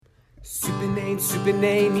Super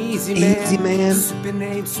name, easy man. Easy man. Super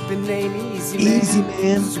name, easy man. Easy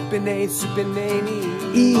man. Super name,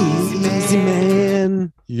 Easy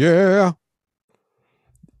man. Yeah.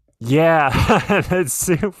 Yeah, that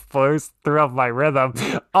soup voice threw up my rhythm.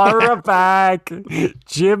 Aura back,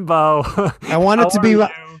 Jimbo. I wanted to be How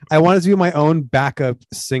are I wanted to be my own backup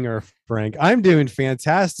singer, Frank. I'm doing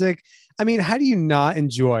fantastic. I mean, how do you not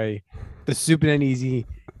enjoy the Super and Easy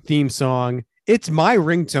theme song? It's my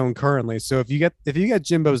ringtone currently. So if you get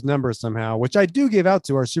Jimbo's number somehow, which I do give out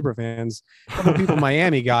to our super fans, a couple people in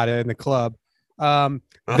Miami got it in the club.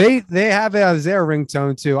 They have it as their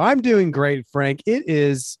ringtone too. I'm doing great, Frank. It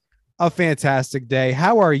is a fantastic day.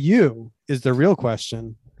 How are you? Is the real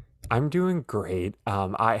question. I'm doing great.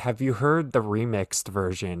 Have you heard the remixed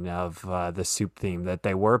version of the soup theme that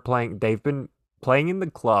they were playing? They've been playing in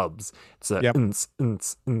the clubs. It's a Yep.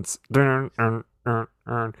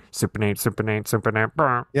 Super name.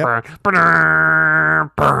 Yep.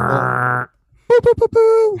 Boo, boo, boo,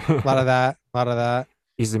 boo. A lot of that.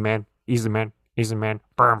 Easy man.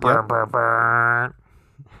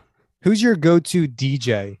 Who's your go-to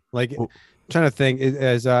DJ? Like, Ooh. trying to think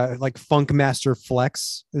as like Funk Master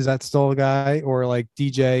Flex. Is that still a guy? Or like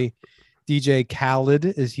DJ Khaled?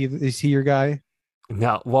 Is he your guy?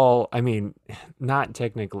 No, well, I mean, not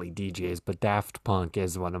technically DJs, but Daft Punk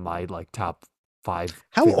is one of my like top 5.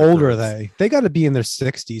 How favorite old are groups. they? They got to be in their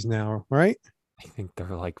 60s now, right? I think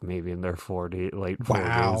they're like maybe in their late 40s.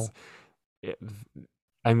 Wow.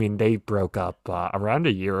 I mean, they broke up around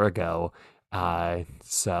a year ago.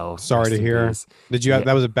 So Sorry rest to in hear. peace. Did you have Yeah.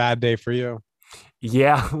 that was a bad day for you?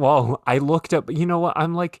 Yeah, well, I looked up, you know what?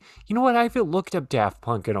 I'm like, you know what? I haven't looked up Daft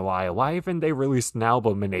Punk in a while. Why haven't they released an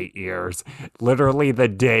album in 8 years? Literally the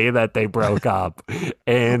day that they broke up.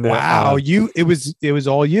 And Wow, it was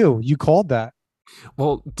all you. You called that.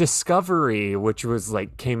 well, Discovery, which was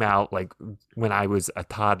like came out like when I was a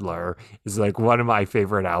toddler, is like one of my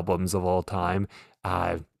favorite albums of all time.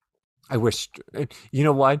 I wish, you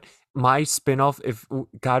know what? My spinoff, if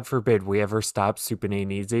God forbid we ever stop Super Name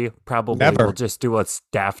Easy, probably Never. we'll just do a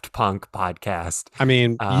Daft Punk podcast. I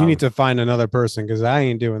mean, you need to find another person because I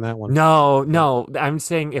ain't doing that one. No, I'm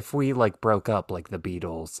saying if we like broke up like the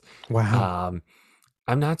Beatles. Wow.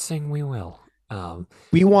 I'm not saying we will.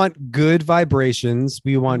 We want good vibrations.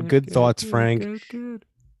 We want good thoughts, Frank. Good.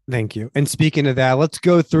 Thank you. And speaking of that, let's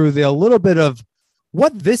go through a little bit of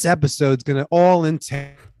what this episode's going to all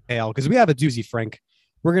entail because we have a doozy, Frank.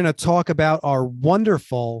 We're going to talk about our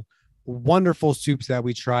wonderful, wonderful soups that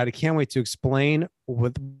we tried. I can't wait to explain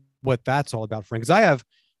what that's all about, Frank, because I have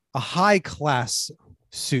a high class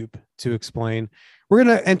soup to explain. We're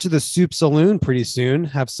going to enter the soup saloon pretty soon,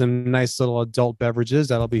 have some nice little adult beverages.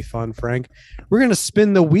 That'll be fun, Frank. We're going to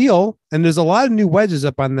spin the wheel, and there's a lot of new wedges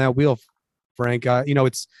up on that wheel, Frank.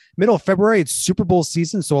 It's middle of February. It's Super Bowl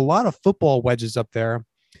season, so a lot of football wedges up there.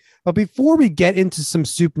 But before we get into some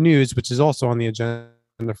soup news, which is also on the agenda,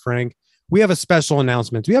 Frank, we have a special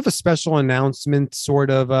announcement. We have a special announcement,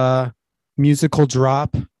 sort of musical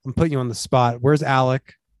drop. I'm putting you on the spot. Where's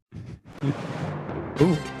Alec?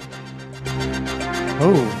 Ooh.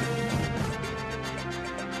 Oh.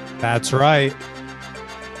 That's right.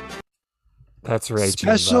 That's right.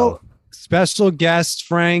 Special guest,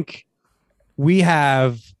 Frank. We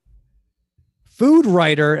have food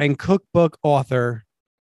writer and cookbook author,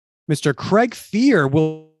 Mr. Craig Fear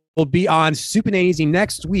will be on Soup and Easy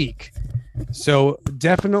next week. So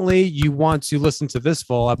definitely you want to listen to this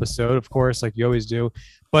full episode, of course, like you always do.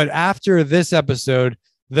 But after this episode,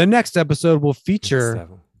 the next episode will feature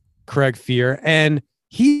Craig Fear, and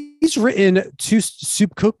he's written 2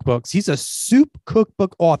 soup cookbooks. He's a soup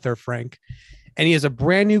cookbook author, Frank, and he has a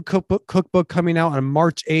brand new cookbook coming out on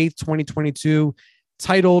March 8th, 2022,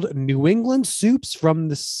 titled New England Soups from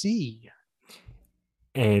the Sea.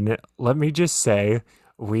 And let me just say,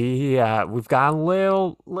 we've got a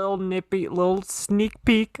little nippy, little sneak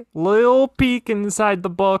peek, little peek inside the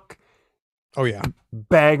book. Oh yeah,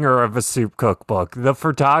 banger of a soup cookbook. The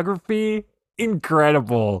photography,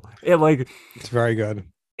 incredible. It's very good.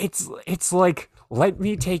 It's like, let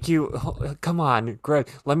me take you. Come on,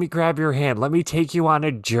 let me grab your hand. Let me take you on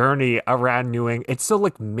a journey around New England. It's so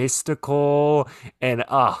like mystical and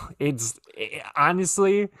it's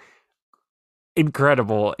honestly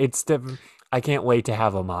incredible. I can't wait to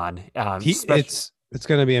have him on. It's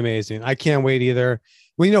going to be amazing. I can't wait either.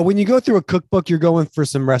 Well, when you go through a cookbook, you're going for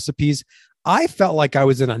some recipes. I felt like I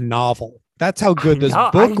was in a novel. That's how good this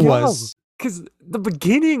book was. Because the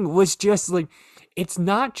beginning was just like, it's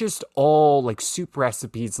not just all like soup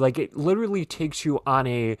recipes. Like it literally takes you on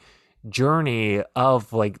a journey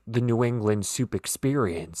of like the New England soup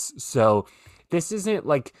experience. So this isn't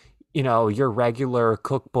like your regular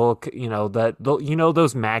cookbook,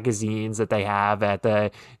 those magazines that they have at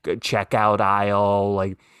the checkout aisle,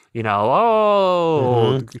 like, Good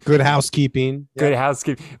Housekeeping. Good Yep.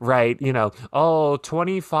 Housekeeping, right?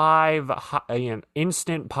 25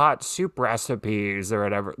 instant pot soup recipes or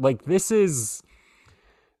whatever. Like, this is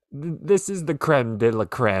the creme de la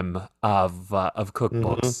creme of Mhm.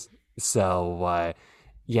 cookbooks. So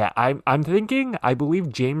yeah, I'm thinking. I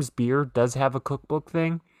believe James Beard does have a cookbook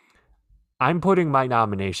thing. I'm putting my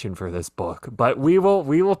nomination for this book, but we will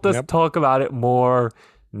just Yep. talk about it more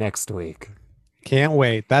next week. Can't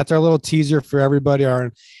wait. That's our little teaser for everybody.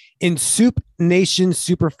 Our in Soup Nation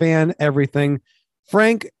super fan everything.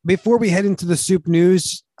 Frank, before we head into the Soup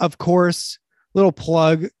news, of course, little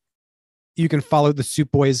plug. You can follow the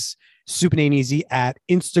Soup Boys Soup and Ain't Easy at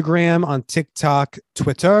Instagram, on TikTok,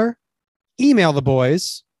 Twitter. Email the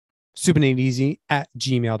boys,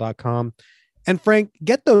 soupandaineteasy@gmail.com. And Frank,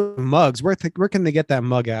 get those mugs. Where can they get that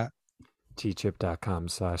mug at?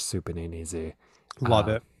 tchip.com/soup and ain't easy. Love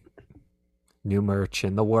it. New merch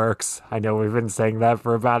in the works. I know we've been saying that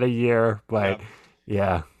for about a year, but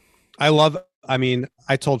yeah. I mean,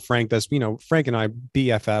 I told Frank this, Frank and I,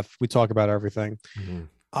 BFF, we talk about everything. Mhm.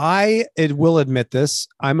 It will admit this.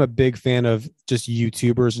 I'm a big fan of just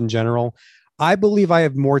YouTubers in general. I believe I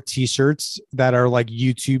have more t-shirts that are like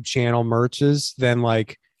YouTube channel merches than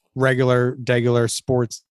like regular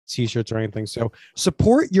sports t-shirts or anything. So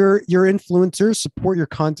support your influencers, support your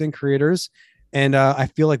content creators. And I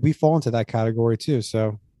feel like we fall into that category too.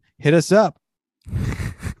 So hit us up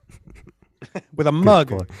with a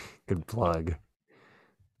mug. Good plug.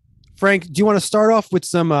 Frank, do you want to start off with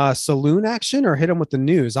some saloon action or hit him with the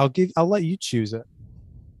news? I'll let you choose it.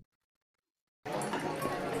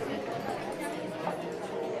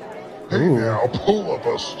 Hey now, pull up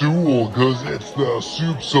a stool, cause it's the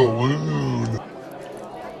Soup Saloon.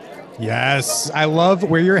 Yes, I love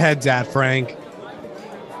where your head's at, Frank.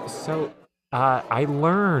 So I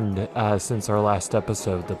learned since our last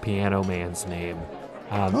episode the Piano Man's name.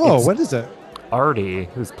 It's What is it? Artie,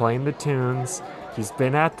 who's playing the tunes. He's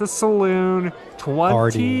been at the saloon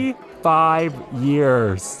Artie. 25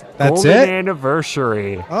 years. That's Golden it?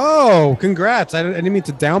 anniversary. Oh, congrats. I didn't mean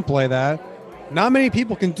to downplay that. Not many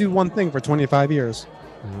people can do one thing for 25 years.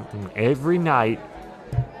 Every night,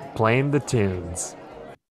 playing the tunes.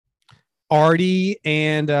 Artie,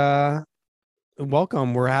 and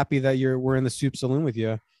welcome. We're happy that we're in the Soup Saloon with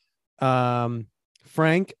you.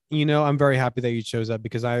 Frank, I'm very happy that you chose that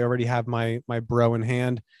because I already have my bro in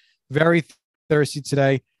hand. Very thirsty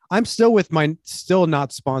today. I'm still with my still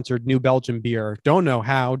not sponsored New Belgium beer. Don't know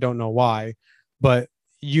how, don't know why, but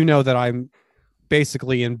that I'm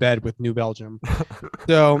basically in bed with New Belgium.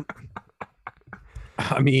 So,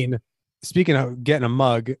 I mean, speaking of getting a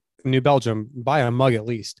mug, New Belgium, buy a mug at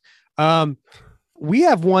least. We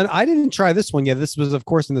have one. I didn't try this one yet. This was, of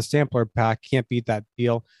course, in the sampler pack. Can't beat that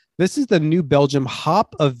deal. This is the New Belgium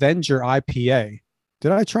Hop Avenger IPA.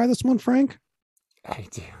 Did I try this one, Frank? I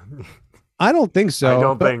do. I don't think so. I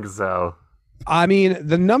don't think so. I mean,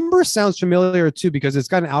 the number sounds familiar too because it's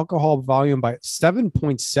got an alcohol volume by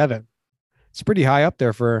 7.7. It's pretty high up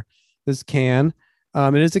there for this can.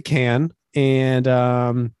 It is a can, and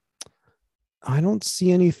I don't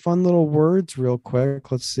see any fun little words real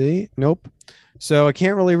quick. Let's see. Nope. So I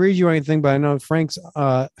can't really read you anything, but I know Frank's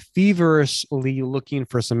feverishly looking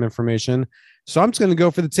for some information. So I'm just going to go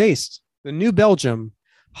for the taste. The New Belgium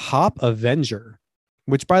Hop Avenger,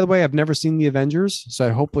 which, by the way, I've never seen the Avengers,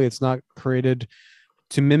 so hopefully it's not created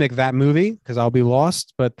to mimic that movie because I'll be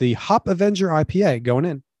lost. But the Hop Avenger IPA going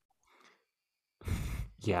in.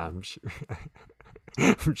 Yeah, I'm sure.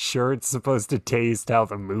 I'm sure it's supposed to taste how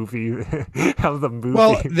the movie.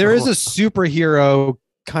 Well, there is a superhero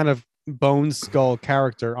kind of bone skull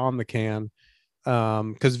character on the can,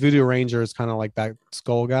 because Voodoo Ranger is kind of like that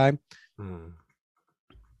skull guy.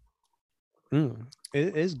 It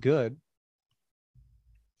is good.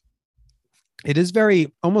 It is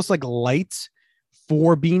very almost like light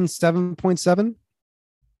for being 7.7.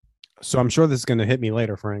 So I'm sure this is going to hit me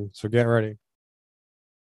later, Frank. So get ready.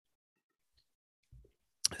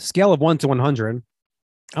 Scale of 1 to 100.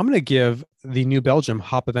 I'm going to give the New Belgium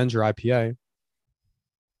Hop Avenger IPA.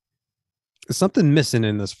 There's something missing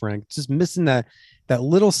in this, Frank. Just missing that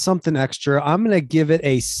little something extra. I'm going to give it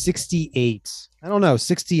a 68. I don't know,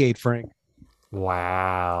 68, Frank.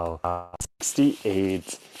 Wow.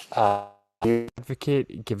 68.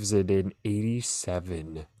 Advocate gives it an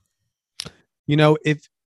 87. If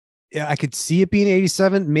I could see it being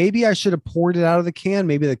 87, maybe I should have poured it out of the can.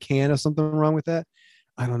 Maybe the can has something wrong with that.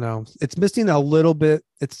 I don't know. It's missing a little bit.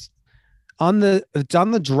 It's it's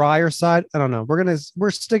on the drier side. I don't know.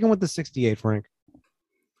 We're sticking with the 68, Frank.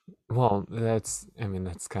 Well, that's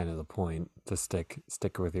kind of the point, to stick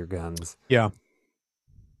with your guns. Yeah.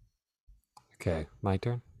 Okay, my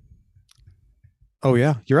turn. Oh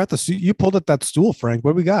yeah, you're at the you pulled up that stool, Frank.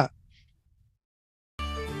 What do we got?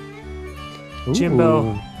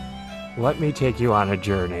 Jimbo, Ooh. let me take you on a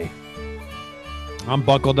journey. I'm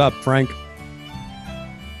buckled up, Frank.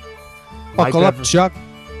 My Buckle up, bev- Chuck.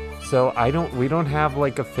 So we don't have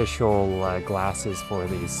like official glasses for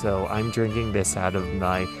these, so I'm drinking this out of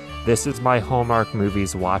this is my Hallmark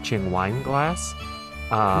Movies watching wine glass.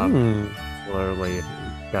 Literally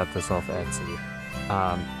got this off Etsy.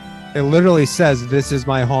 It literally says, "This is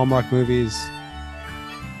my Hallmark Movies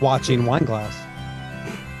watching wine glass."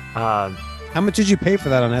 How much did you pay for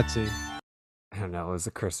that on Etsy? I don't know. It was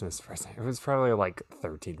a Christmas present. It was probably like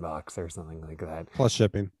 $13 or something like that. Plus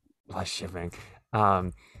shipping. Plus shipping.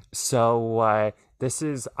 So this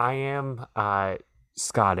is, I am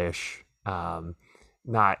Scottish,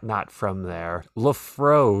 not from there.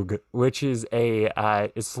 Lafrogue, which is a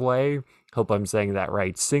Islay, hope I'm saying that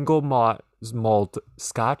right, single malt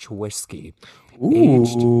Scotch whiskey,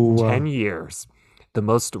 aged 10 years. The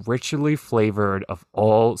most richly flavored of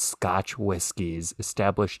all Scotch whiskeys,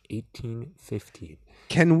 established 1815.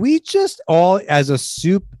 Can we just all, as a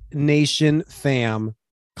Soup Nation fam,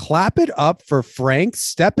 clap it up for Frank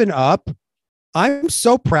stepping up? I'm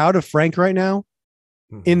so proud of Frank right now.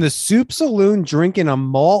 In the Soup Saloon, drinking a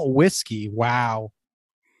malt whiskey. Wow.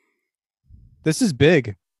 This is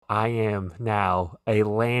big. I am now a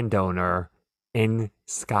landowner in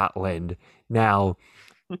Scotland. Now,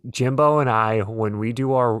 Jimbo and I, when we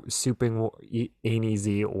do our Souping Ain't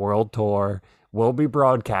Easy world tour, we'll be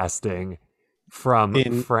broadcasting from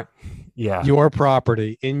your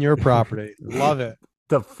property, in your property. Love it.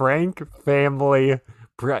 The Frank family.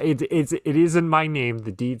 It is in my name.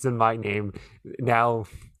 The deed's in my name. Now,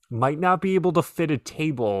 might not be able to fit a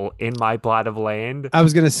table in my plot of land. I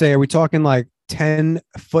was gonna say, are we talking like 10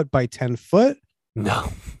 foot by 10 foot? No.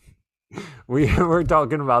 We're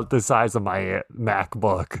talking about the size of my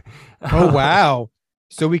MacBook. Oh wow!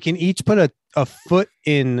 So we can each put a foot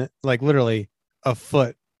in, like literally a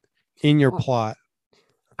foot in your plot.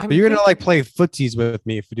 But you're gonna like play footsies with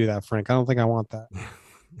me if you do that, Frank. I don't think I want that.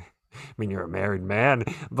 I mean, you're a married man,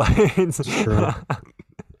 but it's true.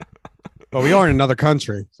 But we are in another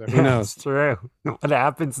country, so who knows? It's true. What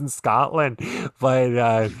happens in Scotland? But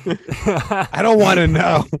I don't want to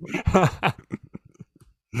know.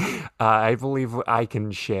 I believe I can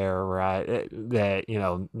share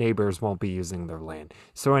that neighbors won't be using their land.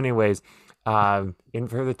 So, anyways, in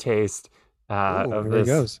for the taste of here this.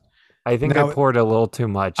 It goes. I think I poured a little too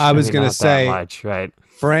much. I was going to say, much, right?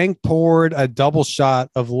 Frank poured a double shot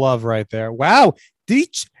of love right there. Wow!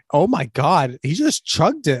 Oh my God! He just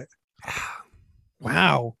chugged it.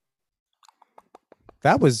 Wow!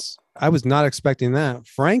 I was not expecting that.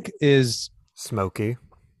 Frank is smoky.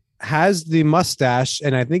 Has the mustache,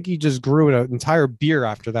 and I think he just grew an entire beer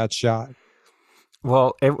after that shot.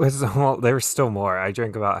 Well, there's still more. I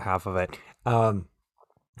drank about half of it.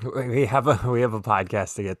 We have a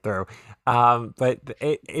podcast to get through. But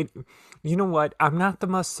it you know what? I'm not the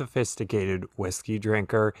most sophisticated whiskey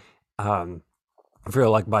drinker. I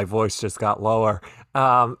feel like my voice just got lower.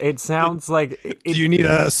 It sounds like do you need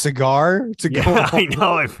a cigar to go? Yeah, I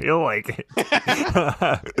know. I feel like it.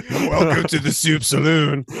 Welcome to the Soup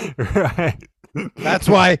Saloon. Right. That's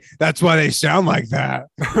why they sound like that.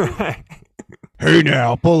 Right. Hey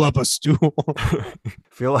now, pull up a stool.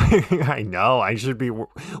 Feel like I know I should be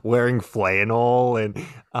wearing flannel and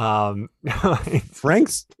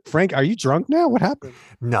Frank, are you drunk now? What happened?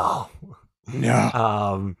 No.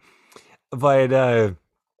 But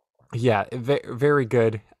yeah, very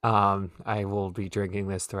good. I will be drinking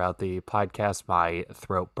this throughout the podcast. My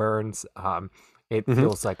throat burns. It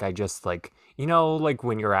feels like I just like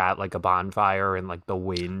when you're at like a bonfire and like the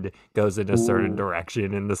wind goes in a certain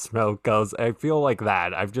direction and the smoke goes. I feel like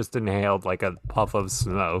that. I've just inhaled like a puff of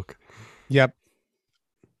smoke. Yep.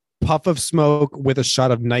 Puff of smoke with a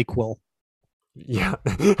shot of NyQuil. Yeah,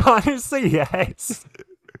 honestly, yes.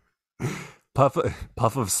 Puff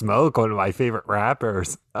of Smoke, one of my favorite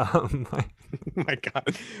rappers. Oh my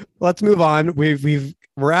God. Let's move on.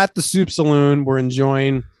 We're at the Soup Saloon. We're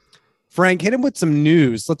enjoying. Frank, hit him with some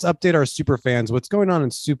news. Let's update our super fans. What's going on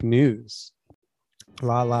in Soup News?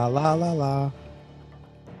 La la la la la.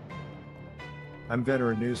 I'm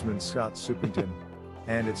veteran newsman Scott Soupington,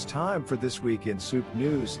 and it's time for This Week in Soup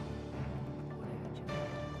News.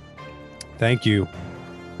 Thank you,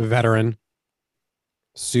 veteran.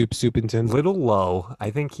 Soupington. Little low.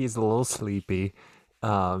 I think he's a little sleepy.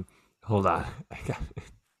 Hold on. I got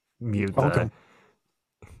mute Welcome.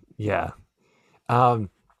 yeah. Okay,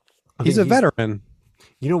 He's a veteran.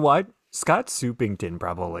 You know what? Scott Supington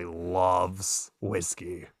probably loves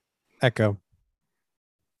whiskey. Echo.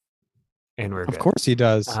 And we're Of good. course he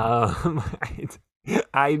does. You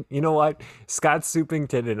know what? Scott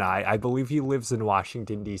Supington and I believe he lives in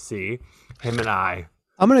Washington, D.C. Him and I.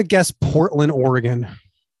 I'm gonna guess Portland, Oregon.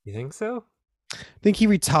 You think so? I think he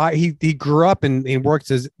retired. He grew up and worked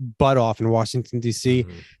his butt off in Washington, D.C.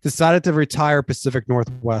 Mhm. Decided to retire Pacific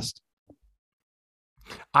Northwest.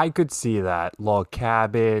 I could see that. Log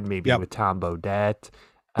cabin, maybe Yep. with Tom Bodette.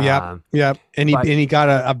 Yep. Yep. And but- he got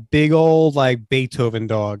a big old like Beethoven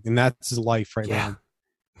dog, and that's his life right Yeah.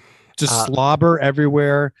 now. Just Uh, slobber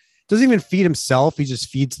everywhere. Doesn't even feed himself. He just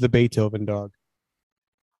feeds the Beethoven dog.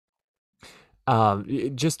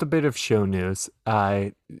 Just a bit of show news.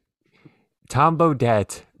 Tom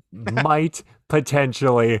Bodette might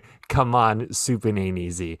potentially come on Soup and Ain't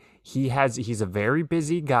Easy. He's a very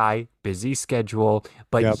busy guy, busy schedule,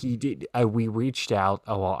 but Yep. he did. We reached out.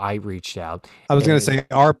 Oh, well, I reached out. I was gonna and- say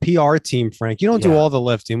our PR team, Frank. You don't do Yeah. all the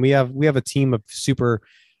lifting. We have a team of super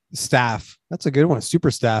staff. That's a good one.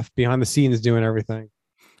 Super staff behind the scenes doing everything.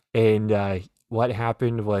 And what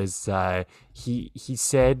happened was he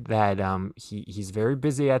said that he's very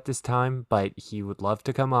busy at this time, but he would love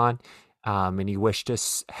to come on, and he wished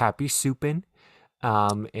us happy souping.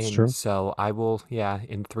 true. And so I will,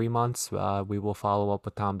 in 3 months, we will follow up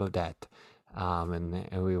with Tom Bodette, and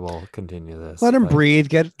we will continue this. Let him but- breathe.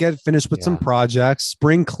 Get finished with some Yeah. projects.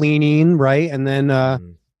 Spring cleaning, right? And then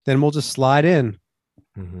Mhm, then we'll just slide in.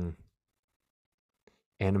 mhm.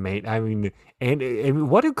 Animate. I mean, and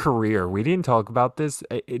what a career. We didn't talk about this.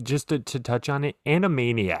 Just to touch on it.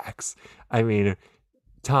 Animaniacs. I mean,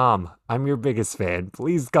 Tom, I'm your biggest fan.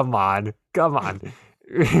 Please come on. Come on.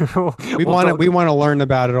 We want to learn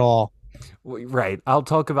about it all. Right. I'll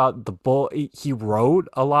talk about the bull. He wrote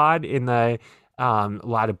a lot in the a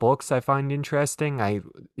lot of books I find interesting.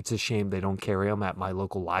 It's a shame they don't carry them at my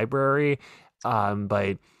local library.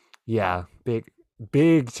 But yeah,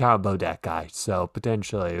 big Tom Bodette guy. So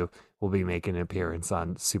potentially we'll be making an appearance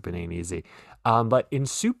on Soup and Ain't Easy. But in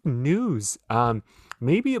Soup News,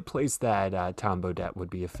 maybe a place that Tom Bodette would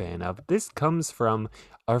be a fan of. This comes from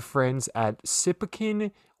our friends at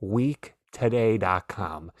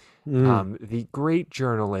SipicanWeekToday.com. The great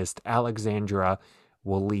journalist Alexandra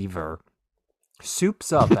Wallever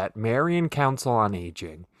soups up at Marion Council on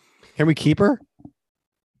Aging. Can we keep her?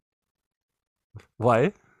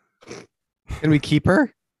 What? Can we keep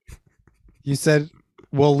her? You said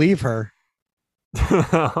we'll leave her.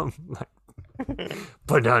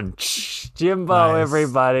 Jimbo, Nice.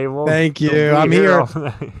 everybody. Thank you. we'll be I'm here. all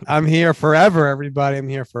night. I'm here forever, everybody. I'm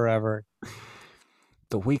here forever.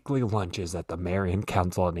 The weekly lunches at the Marion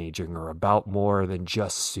Council on Aging are about more than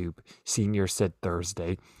just soup, Senior said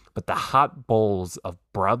Thursday, but the hot bowls of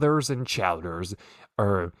Brothers and Chowders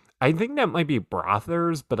are, I think that might be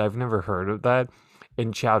Brothers, but I've never heard of that,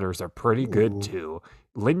 and Chowders are pretty good Ooh. too.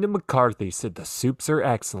 Linda McCarthy said the soups are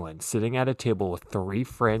excellent, sitting at a table with 3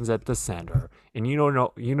 friends at the center. And you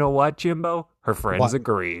know what, Jimbo? Her friends What?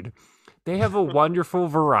 agreed. They have a wonderful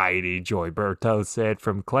variety, Joy Berto said,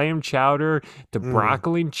 from clam chowder to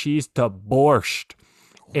broccoli and cheese to borscht.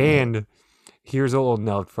 And here's a little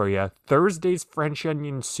note for you. Thursday's French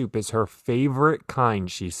onion soup is her favorite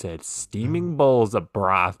kind, she said. Steaming bowls of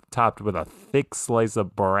broth topped with a thick slice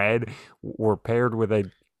of bread were paired with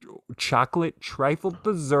a chocolate trifle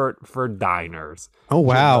dessert for diners. Oh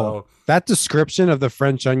wow. Jimbo, That description of the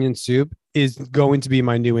French onion soup is going to be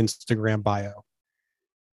my new Instagram bio.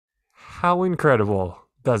 how incredible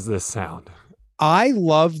does this sound? I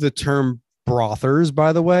love the term brothers,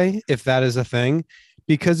 by the way, if that is a thing,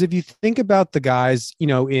 because if you think about the guys,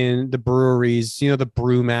 in the breweries, the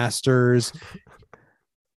brewmasters,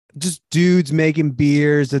 just dudes making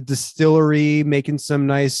beers, a distillery making some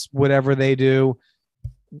nice whatever they do.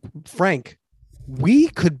 Frank, we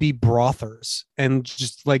could be brothers and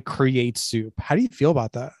just like create soup. How do you feel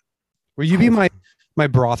about that? Will you be my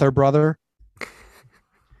brother brother?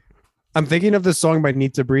 I'm thinking of the song by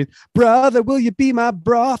Need to Breathe. Brother, will you be my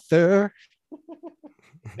brother?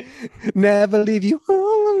 Never leave you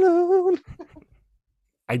all alone.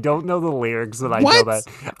 I don't know the lyrics, but I What? know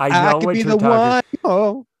that. I know could what be you're the talking. one.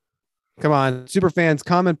 Oh, come on, super fans,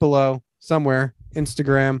 comment below somewhere.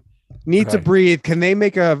 Instagram. Need to Okay. Breathe. Can they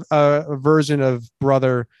make a version of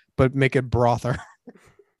brother, but make it brother?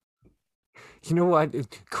 You know what?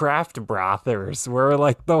 Craft brothers were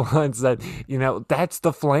like the ones that, that's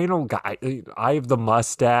the flannel guy. I have the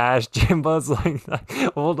mustache. Jimbo's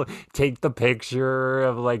like, we'll take the picture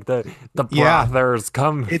of like the Yeah. brothers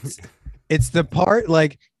come. It's It's the part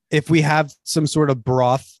like if we have some sort of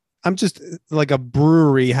broth. I'm just like a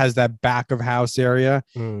brewery has that back of house area.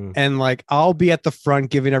 Mm. And like I'll be at the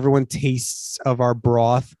front giving everyone tastes of our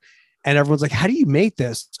broth. And everyone's like, how do you make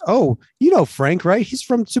this? Oh, you know Frank, right? He's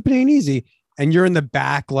from Soup It Ain't Easy. And you're in the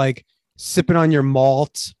back, like sipping on your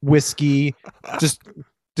malt whiskey, just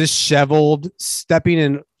disheveled, stepping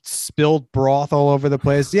in spilled broth all over the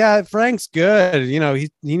place. Yeah, Frank's good. You know, he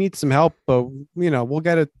needs some help, but you know, we'll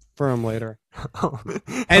get it for him later.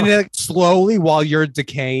 And then slowly while you're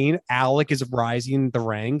decaying, Alec is rising the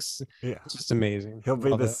ranks. Yeah. It's just amazing. He'll be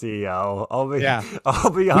Love the it. CEO. Yeah. I'll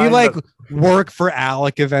be We behind like the, work for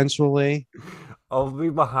Alec eventually. I'll be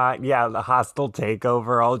behind the hostile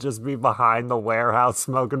takeover. I'll just be behind the warehouse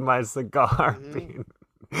smoking my cigar.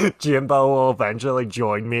 Jimbo will eventually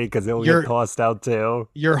join me because he'll You're- get tossed out too.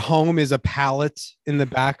 Your home is a pallet in the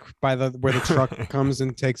back by the where the truck comes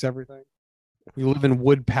and takes everything. You live in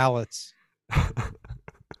wood pallets.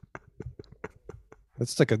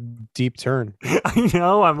 That's like a deep turn. I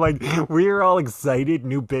know. I'm like, we were all excited,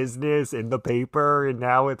 new business in the paper, and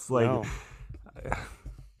now it's like, No.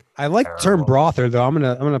 I like the term Terrible. brother though. I'm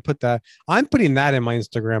gonna put that. I'm putting that in my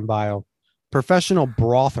Instagram bio. Professional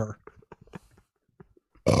brother.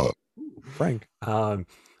 Frank. I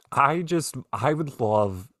would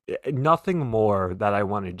love nothing more that I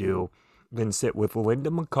want to do than sit with Linda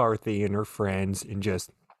McCarthy and her friends and just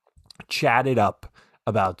chat it up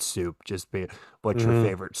about soup. Just be, what's your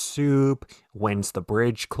favorite soup? When's the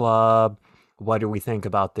Bridge Club? What do we think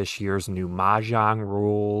about this year's new Mahjong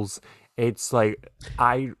rules? It's like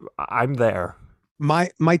I'm there. My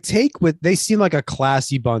take with they seem like a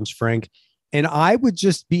classy bunch, Frank. And I would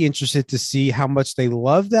just be interested to see how much they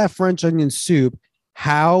love that French onion soup,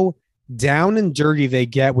 how down and dirty they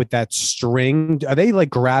get with that string. Are they like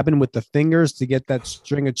grabbing with the fingers to get that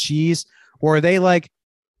string of cheese? Or are they like,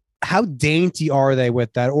 how dainty are they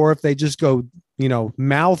with that? Or if they just go, you know,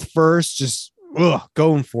 mouth first, just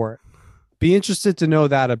going for it. Be interested to know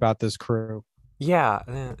that about this crew. Yeah,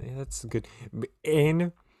 that's good.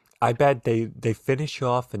 And I bet they finish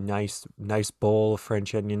off a nice bowl of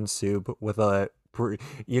French onion soup with a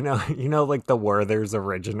you know like the Werther's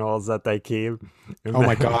originals that they keep. Oh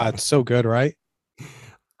my God, so good, right?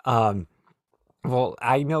 Well,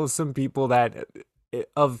 I know some people that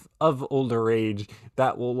of older age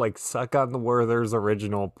that will like suck on the Werther's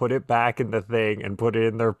original, put it back in the thing, and put it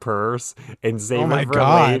in their purse and save my it for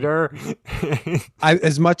God. later.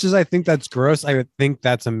 As much as I think that's gross, I would think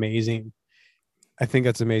that's amazing. I think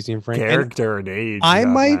that's amazing, Frank. And Character and age. I yeah,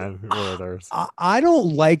 might- man, Werther's. I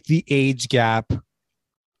don't like the age gap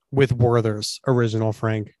with Werther's original,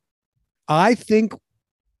 Frank. I think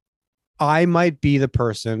I might be the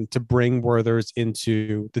person to bring Werther's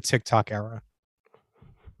into the TikTok era.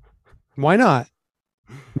 Why not?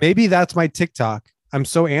 Maybe that's my TikTok. I'm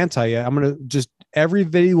so anti it. I'm gonna just every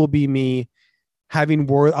video will be me having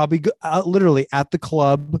I'll be literally at the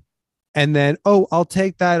club, and then I'll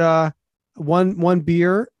take that one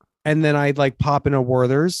beer, and then I'd like pop in a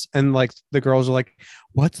Werther's, and like the girls are like,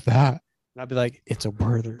 "What's that?" And I'd be like, "It's a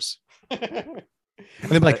Werther's," and they'd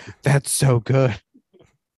be like, "That's so good."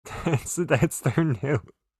 That's their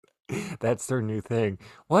new thing.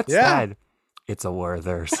 What's Yeah. that? It's a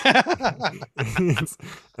Werther's. It's-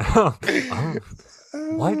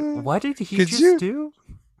 what did he Could just you- do?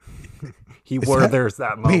 He Is Werther's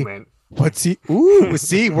that wait. moment. What's he? Ooh,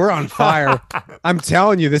 see, we're on fire. I'm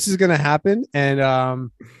telling you, this is gonna happen,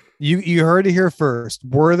 and you heard it here first.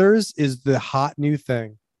 Werther's is the hot new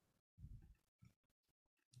thing.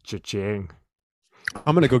 Cha-ching.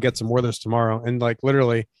 I'm gonna go get some Werther's tomorrow and like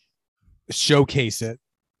literally showcase it.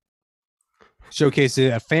 Showcase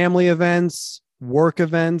it at family events, work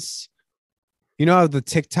events. You know how the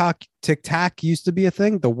Tic Tac used to be a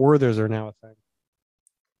thing? The Werther's are now a thing.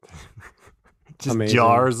 Just Amazing.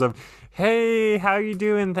 jars of, hey, how you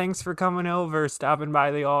doing? Thanks for coming over, stopping by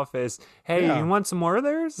the office. Hey, Yeah. you want some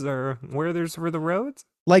Werther's or Werther's for the roads?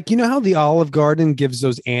 Like, you know how the Olive Garden gives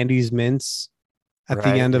those Andes mints at Right,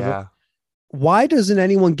 the end of it? yeah. Why doesn't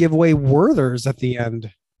anyone give away Werther's at the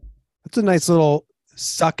end? That's a nice little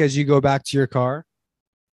suck as you go back to your car.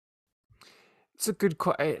 It's a good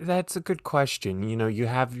that's a good question. You know, you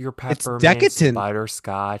have your It's peppermint, decadent.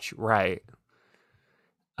 butterscotch, right?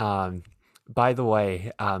 By the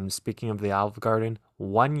way, speaking of the Olive Garden,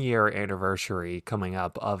 1 year anniversary coming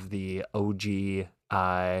up of the OG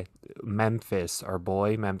Memphis, our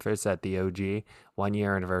boy Memphis at the OG. 1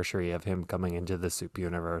 year anniversary of him coming into the Soup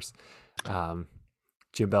universe.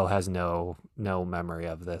 Jimbo has no memory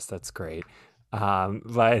of this. That's great.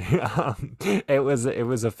 But it was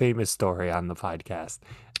a famous story on the podcast.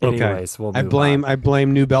 Okay. Anyways, we'll I move on.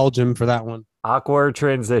 blame New Belgium for that one. Awkward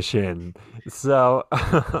transition. So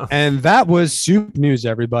And that was Soup News,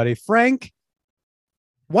 everybody. Frank,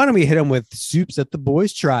 why don't we hit him with soups that the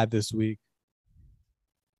boys tried this week?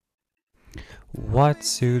 what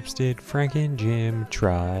soups did Frank and Jim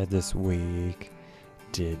try this week?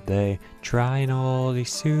 Did they try an oldie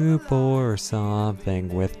soup or something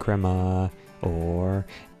with crema? Or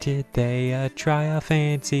did they try a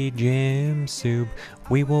fancy Jim soup?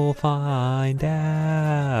 We will find out.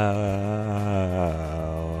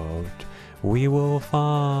 We will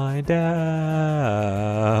find out.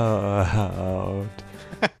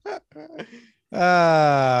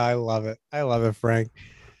 I love it. I love it, Frank.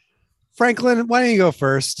 Franklin, why don't you go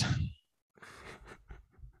first?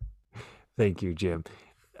 Thank you, Jim.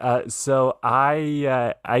 So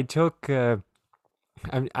I took I'm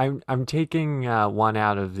taking one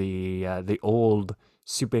out of the old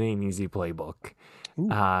Soup and Ain't Easy playbook, Ooh.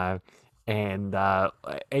 and a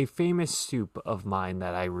famous soup of mine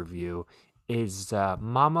that I review is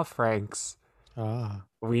Mama Frank's. Ah,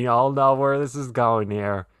 We all know where this is going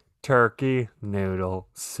here. Turkey noodle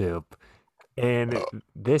soup, and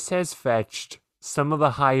this has fetched some of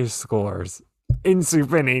the highest scores in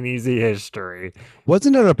Soup and Ain't Easy history.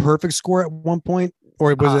 wasn't it a perfect score at one point,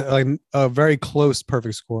 or was it like a very close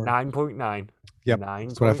perfect score? 9.9. Yep,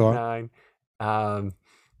 that's what I thought. 9.9.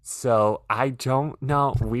 So I don't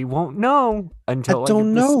know. We won't know until I I don't get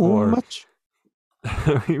the know score. much,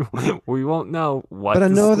 we won't know what. but I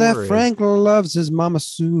the know that score is. Frank loves his mama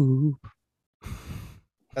soup.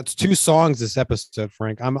 That's 2 songs this episode,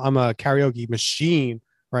 Frank. I'm a karaoke machine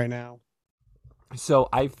right now. So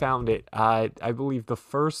I found it. I believe the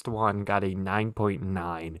first one got a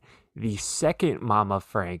 9.9. The second Mama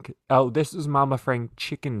Frank. Oh, this is Mama Frank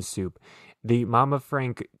chicken soup. The Mama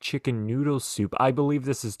Frank chicken noodle soup. I believe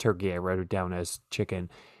this is turkey. I wrote it down as chicken.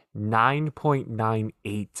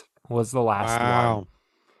 9.98 was the last one. Wow.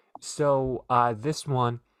 So this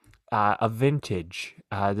one, a vintage.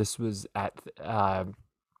 This was at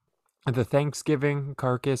the Thanksgiving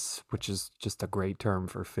carcass, which is just a great term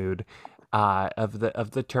for food. Of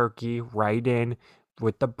the turkey, right in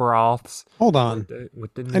with the broths. Hold on.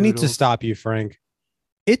 With the I need to noodles. stop you, Frank.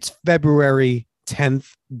 It's February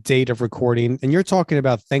 10th date of recording, and you're talking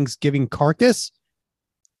about Thanksgiving carcass?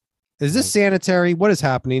 Is this sanitary? What is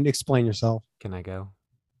happening? Explain yourself, Can I go?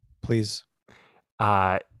 please.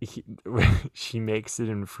 She makes it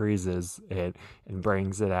and freezes it and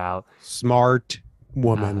brings it out. Smart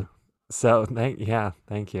woman. So thank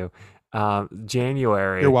you.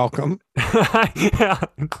 January. You're welcome.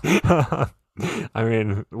 I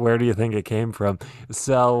mean, where do you think it came from?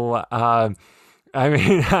 So, I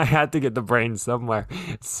mean, I had to get the brain somewhere.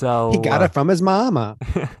 So He got it from his mama.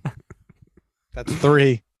 That's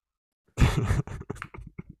 3.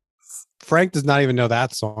 Frank does not even know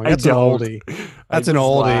that song. That's an oldie. That's an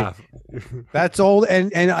oldie. That's old,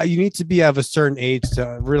 and you need to be of a certain age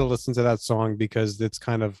to really listen to that song because it's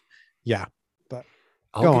kind of, yeah. But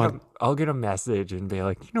go on. I'll get a message and be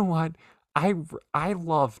like, you know what? I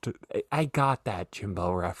got that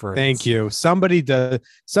Jimbo reference. Thank you. Somebody got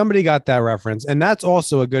that reference, and that's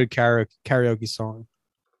also a good karaoke song.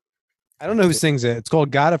 I don't know who sings it. It's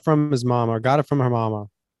called "Got It From His Mama" or "Got It From Her Mama."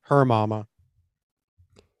 Her mama.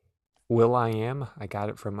 Will I Am. I got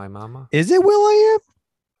it from my mama. Is it Will I Am?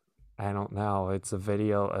 I don't know. It's a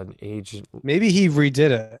video, an age. Maybe he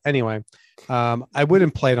redid it. Anyway, I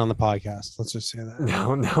wouldn't play it on the podcast. Let's just say that.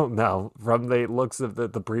 No. From the looks of the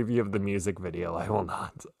preview of the music video, I will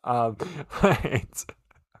not. Right.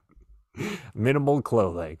 Minimal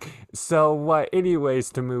clothing. So, anyways,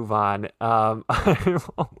 to move on, a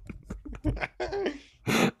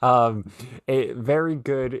very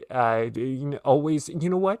good. Always, you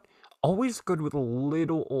know what? Always good with a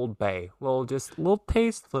little Old Bay. Little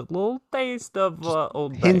taste of Old Bay. Little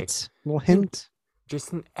hint.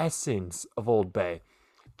 Just an essence of Old Bay.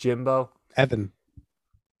 Jimbo. Evan.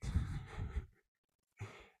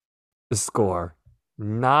 The score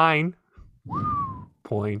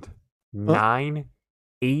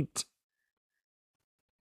 9.988.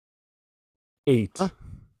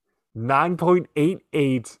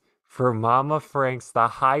 9.88 for Mama Frank's, the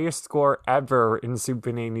highest score ever in Soup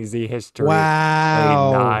and Ain't Easy history.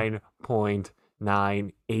 Wow. A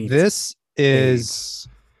 9.98. This is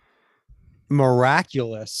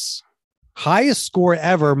miraculous. Highest score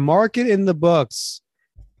ever. Mark it in the books.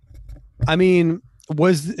 I mean,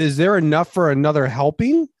 is there enough for another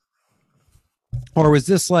helping? Or was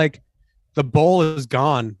this like the bowl is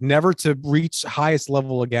gone, never to reach highest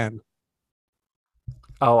level again?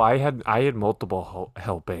 Oh, I had multiple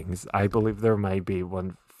helpings. I believe there might be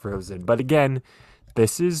one frozen. But again,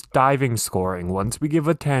 this is diving scoring. Once we give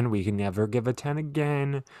a 10, we can never give a 10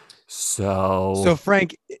 again. So So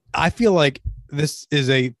Frank, I feel like this is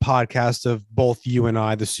a podcast of both you and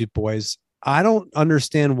I, the Soup Boys. I don't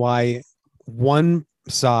understand why one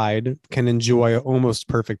side can enjoy an almost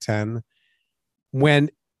perfect 10 when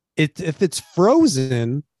if it's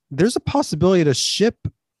frozen, there's a possibility to ship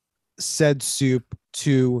said soup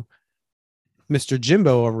to Mr.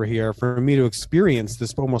 Jimbo over here for me to experience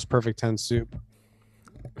this almost perfect 10 soup.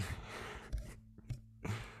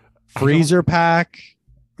 Freezer pack,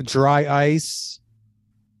 dry ice.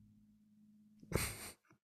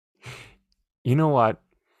 you know what?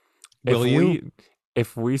 Will you?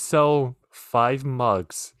 If we sell 5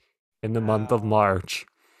 mugs in the month of March,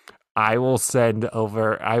 I will send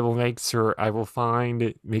over. I will make sure. I will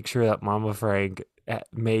make sure that Mama Frank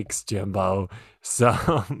makes Jimbo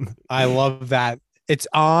some. I love that. It's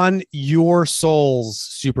on your souls,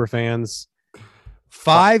 super fans.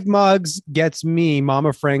 5 mugs gets me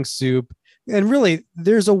Mama Frank soup. And really,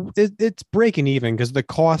 it's breaking even because the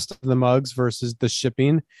cost of the mugs versus the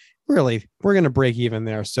shipping, really, we're going to break even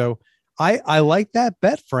there. So I like that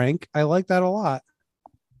bet, Frank. I like that a lot.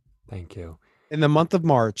 Thank you. In the month of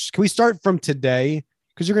March, can we start from today?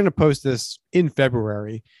 Because you're going to post this in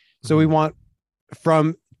February. So we want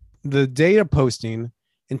from the date of posting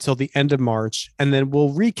until the end of March. And then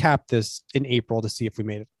we'll recap this in April to see if we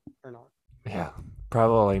made it or not. Yeah,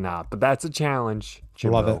 probably not. But that's a challenge.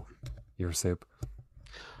 Jimbo, Love it. Your soup.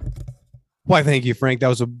 Why, thank you, Frank.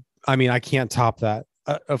 I can't top that,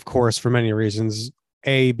 of course, for many reasons.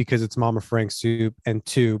 A, because it's Mama Frank's soup, and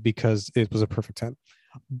 2, because it was a perfect 10.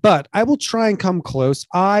 But I will try and come close.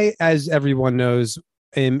 I, as everyone knows,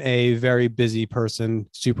 am a very busy person,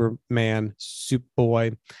 Superman, soup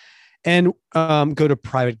boy, and go to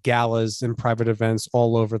private galas and private events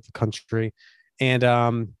all over the country. And,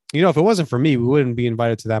 if it wasn't for me, we wouldn't be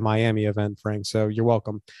invited to that Miami event, Frank. So you're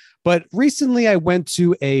welcome. But recently I went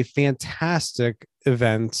to a fantastic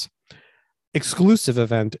event, exclusive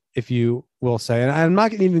event, if you will say. And I'm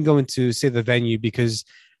not even going to say the venue because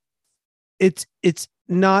it's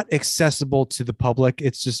not accessible to the public.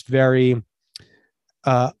 It's just very,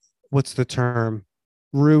 what's the term?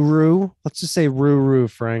 Roo. Let's just say roo,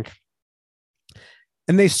 Frank.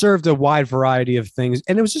 And they served a wide variety of things.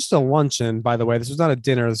 And it was just a luncheon, by the way. This was not a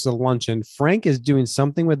dinner. This is a luncheon. Frank is doing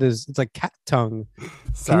something with it's like cat tongue.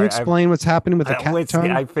 Can you explain what's happening with the cat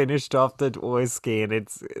tongue? I finished off the whiskey and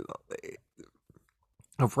it's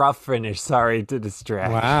a rough finish. Sorry to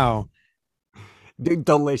distract. Wow.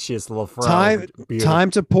 Delicious LaFrog.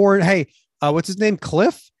 Time to pour. Hey, what's his name?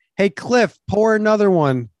 Cliff? Hey, Cliff, pour another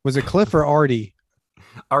one. Was it Cliff or Artie?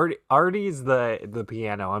 Artie's the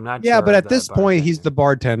piano. I'm not sure. Yeah, but at this point, he's the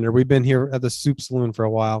bartender. We've been here at the Soup Saloon for a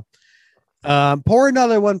while. Pour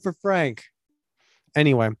another one for Frank.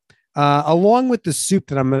 Anyway, along with the soup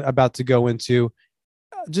that I'm about to go into,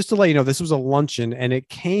 just to let you know, this was a luncheon and it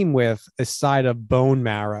came with a side of bone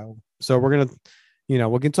marrow. So we're going to,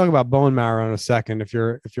 we can talk about bone marrow in a second if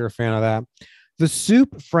you're a fan of that. The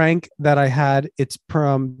soup, Frank, that I had, it's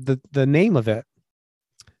from the name of it,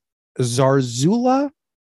 Zarzuela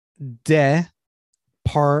de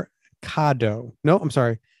Parcado. No, I'm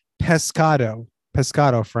sorry. Pescado,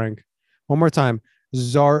 Frank. One more time.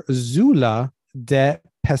 Zarzuela de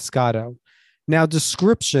Pescado. Now,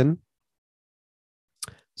 description: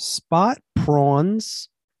 spot prawns,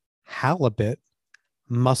 halibut,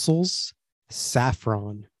 mussels,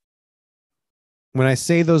 saffron. When I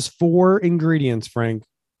say those 4 ingredients, Frank,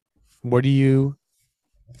 what do you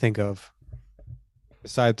think of?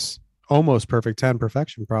 Besides almost perfect 10,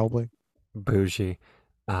 perfection, probably. Bougie.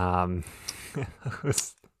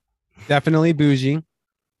 Definitely bougie.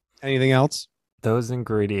 Anything else? Those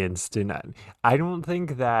ingredients do not. I don't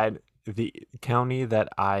think that the county that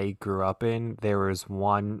I grew up in, there was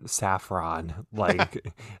one saffron. Like,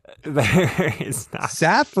 there is not.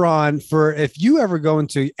 Saffron, for if you ever go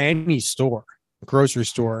into any store, grocery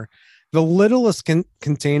store, the littlest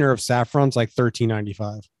container of saffron's like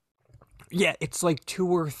 $13.95. Yeah, it's like 2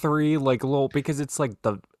 or 3 like little, because it's like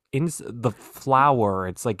the flour,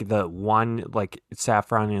 it's like the one like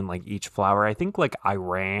saffron in like each flour. I think like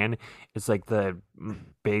Iran is like the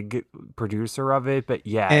big producer of it, but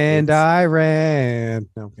yeah. And Iran.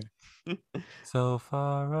 Okay. So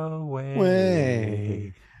far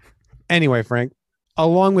away. Anyway, Frank,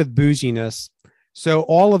 along with bouginess, so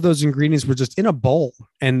all of those ingredients were just in a bowl,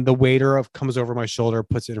 and the waiter comes over my shoulder,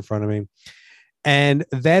 puts it in front of me, and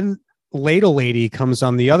then ladle lady comes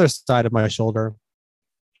on the other side of my shoulder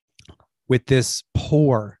with this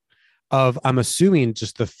pour of, I'm assuming,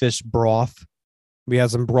 just the fish broth. We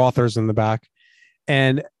had some brothers in the back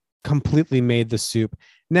and completely made the soup.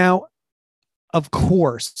 Now, of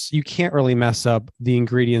course, you can't really mess up the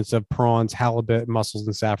ingredients of prawns, halibut, mussels,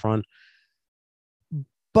 and saffron.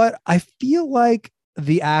 But I feel like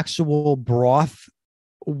the actual broth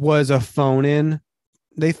was a phone in.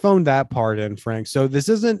 They phoned that part in, Frank. So this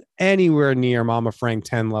isn't anywhere near Mama Frank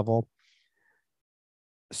 10 level.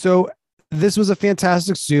 So this was a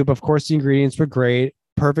fantastic soup. Of course, the ingredients were great.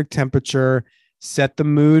 Perfect temperature. Set the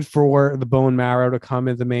mood for the bone marrow to come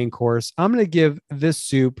in the main course. I'm going to give this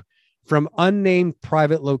soup from unnamed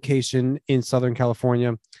private location in Southern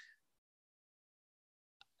California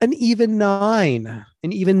an even 9.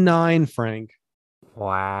 An even 9, Frank.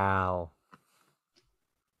 Wow.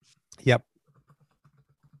 Yep.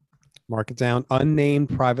 Mark it down. Unnamed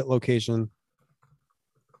private location.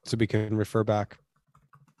 So we can refer back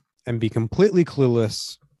and be completely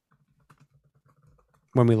clueless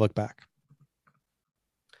when we look back.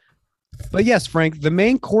 But yes, Frank, the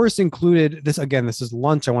main course included this. Again, this is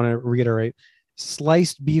lunch. I want to reiterate: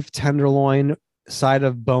 sliced beef tenderloin, side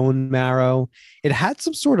of bone marrow. It had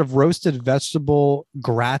some sort of roasted vegetable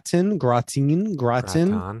gratin,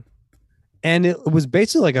 and it was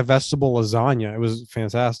basically like a vegetable lasagna. It was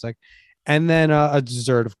fantastic. And then a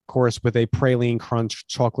dessert, of course, with a praline crunch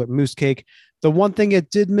chocolate mousse cake. The one thing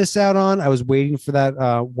it did miss out on, I was waiting for that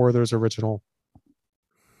Werther's original,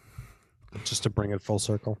 just to bring it full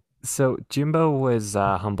circle. So Jimbo was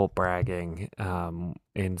humble bragging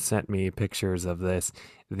and sent me pictures of this.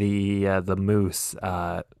 The moose,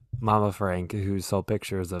 Mama Frank, who sold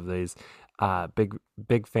pictures of these,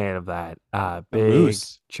 big fan of that. Big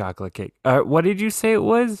moose. Chocolate cake. What did you say it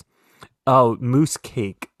was? Oh, mousse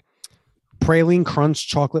cake. Praline crunch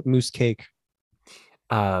chocolate mousse cake.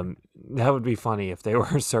 That would be funny if they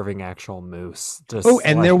were serving actual moose.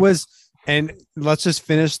 And let's just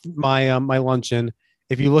finish my my luncheon.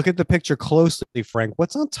 If you look at the picture closely, Frank,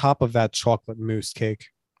 what's on top of that chocolate mousse cake?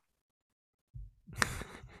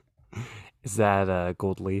 Is that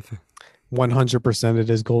gold leaf? 100% it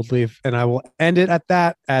is gold leaf. And I will end it at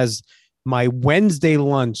that, as my Wednesday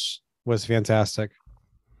lunch was fantastic.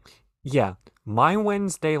 Yeah. My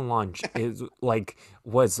Wednesday lunch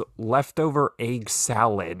was leftover egg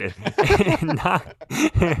salad.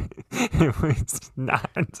 It was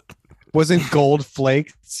not. Wasn't gold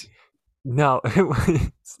flaked? No, it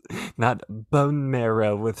was not bone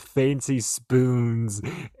marrow with fancy spoons.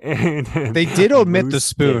 And they did omit the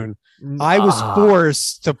spoon. I was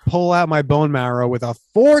forced to pull out my bone marrow with a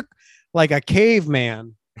fork like a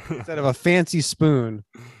caveman instead of a fancy spoon.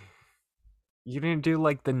 You didn't do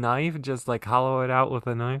like the knife, just like hollow it out with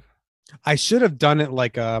a knife? I should have done it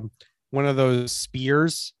like one of those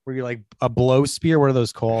spears where you like a blow spear. What are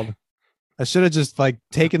those called? I should have just like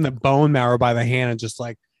taken the bone marrow by the hand and just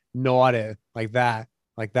like gnawed it like that,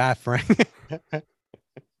 Frank.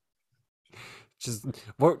 Just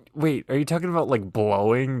what? Wait, are you talking about like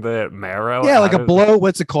blowing the marrow? Yeah, like a blow.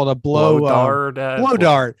 What's it called? A blow dart. Blow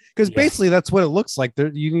dart. Because basically that's what it looks like.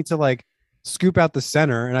 You need to like scoop out the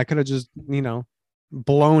center, and I could have just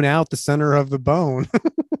blown out the center of the bone.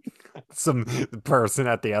 Some person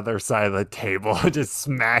at the other side of the table just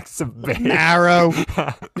smacks a bit. Marrow.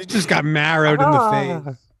 You just got marrowed in the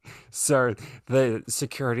face. Sir, the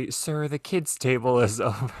security. Sir, the kids' table is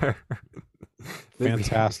over.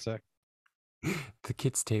 Fantastic. The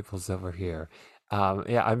kids' table's over here.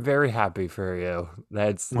 Yeah, I'm very happy for you.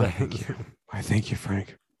 Thank you. Why, thank you,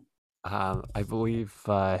 Frank. I believe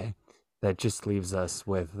that just leaves us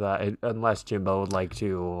with, unless Jimbo would like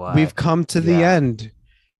to. We've come to the end.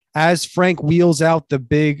 As Frank wheels out the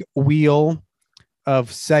big wheel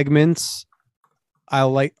of segments, I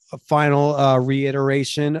like a final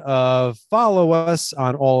reiteration of follow us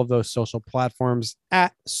on all of those social platforms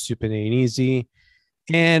at Soup and Ain't Easy.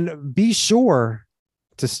 And be sure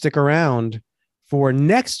to stick around for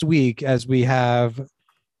next week, as we have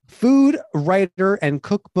food writer and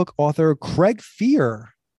cookbook author Craig Fear,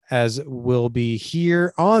 as will be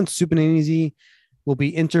here on Soup and Ain't Easy. We'll be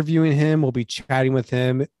interviewing him. We'll be chatting with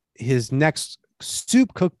him. His next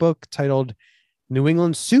soup cookbook, titled New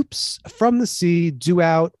England Soups from the Sea, due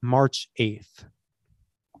out March 8th.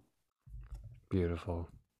 Beautiful.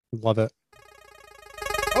 Love it.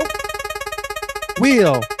 Oh,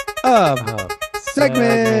 wheel of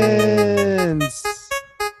segments.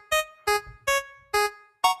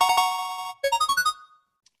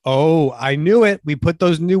 Oh, I knew it. We put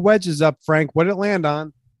those new wedges up, Frank. What did it land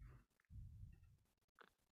on?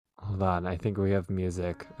 Hold on. I think we have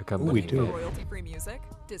music accompanying. We do. Royalty-free music.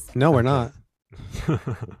 No, we're not.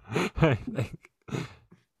 I think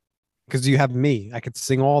because you have me. I could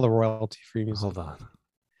sing all the royalty-free music. Hold on.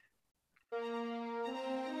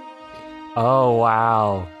 Oh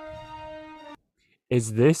wow.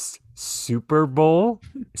 Is this Super Bowl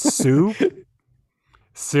soup?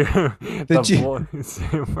 Super.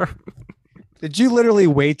 Did you literally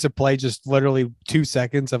wait to play just literally 2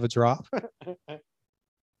 seconds of a drop?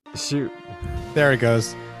 Shoot. There it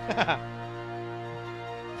goes.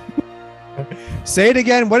 Say it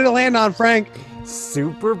again. What did it land on, Frank?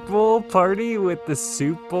 Super Bowl party with the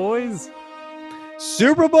Soup Boys?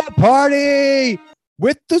 Super Bowl party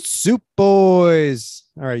with the Soup Boys.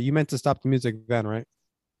 All right, you meant to stop the music then, right?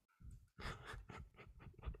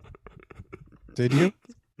 Did you?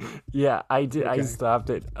 Yeah, I did. Okay. I stopped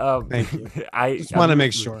it. Thank you. I Just want to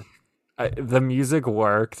make sure. The music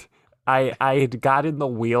worked. I had gotten the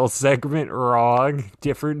wheel segment wrong,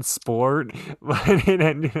 different sport, but it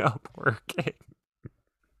ended up working.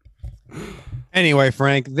 Anyway,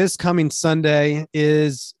 Frank, this coming Sunday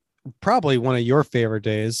is probably one of your favorite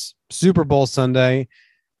days, Super Bowl Sunday.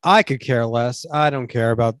 I could care less. I don't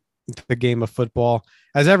care about the game of football.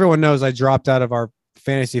 As everyone knows, I dropped out of our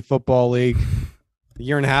fantasy football league a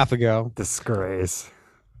year and a half ago. Disgrace.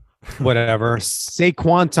 Whatever.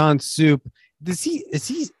 Saquon Soup. Is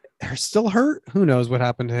he still hurt? Who knows what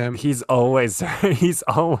happened to him? He's always hurt.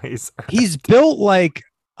 He's built like,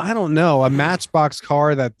 I don't know, a Matchbox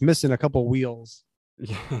car that's missing a couple wheels.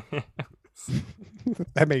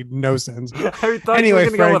 That made no sense. I thought Anyway,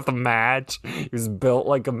 you were gonna Frank, go with the match. He was built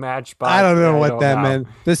like a matchbox. I don't know what that know. meant.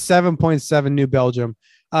 The 7.7 New Belgium.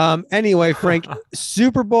 Anyway, Frank,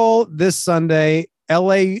 Super Bowl this Sunday,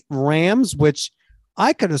 LA Rams, which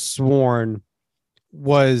I could have sworn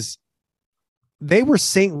they were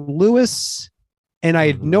St. Louis, and I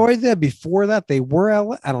had no idea before that they were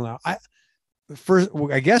LA. I don't know. I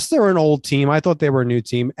guess they're an old team. I thought they were a new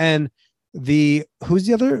team. And who's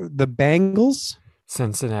the other? The Bengals?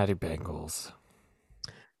 Cincinnati Bengals.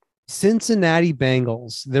 Cincinnati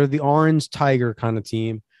Bengals. They're the orange tiger kind of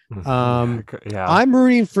team. Yeah. I'm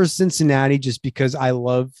rooting for Cincinnati just because I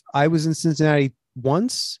was in Cincinnati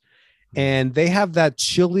once, and they have that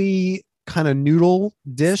chili kind of noodle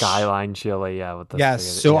dish. Skyline chili, yeah. With the Yes.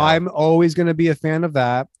 spaghetti, So yeah. I'm always going to be a fan of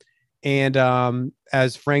that. And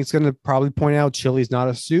as Frank's going to probably point out, chili's not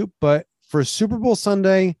a soup, but for Super Bowl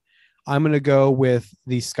Sunday, I'm going to go with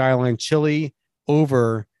the Skyline chili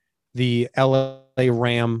over the LA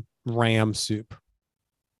Ram soup.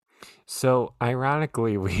 So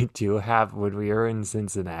ironically, we do have, when we were in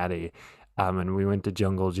Cincinnati, and we went to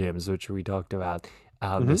Jungle Gyms, which we talked about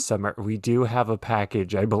this summer, we do have a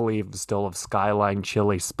package, I believe, still of Skyline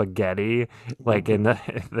chili spaghetti, like in the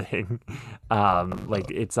thing, like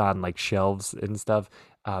it's on like shelves and stuff.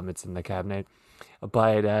 It's in the cabinet,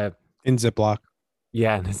 but In Ziploc.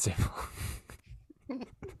 yeah, and it's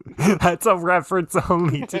that's a reference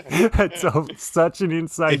only to that's such an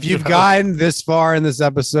inside If you've joke. gotten this far in this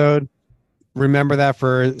episode, remember that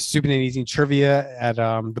for Soup and Easy trivia at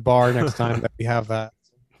the bar next time that we have that.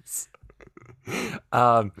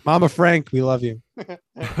 Mama Frank, we love you.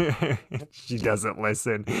 She doesn't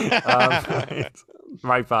listen.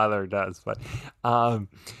 My father does, but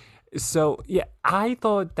so yeah, I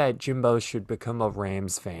thought that Jimbo should become a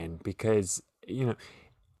Rams fan because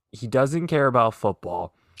he doesn't care about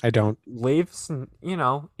football. I don't. Lives in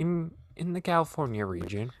the California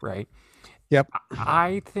region, right? Yep.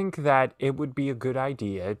 I think that it would be a good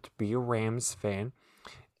idea to be a Rams fan.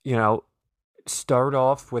 Start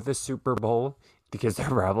off with a Super Bowl because they're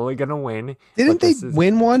probably going to win. Didn't they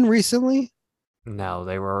win one recently? No,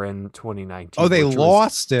 they were in 2019. Oh, they which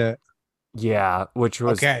lost it. Yeah, which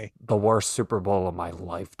was Okay. the worst Super Bowl of my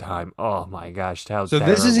lifetime. Oh my gosh, how So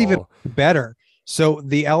this is even better. So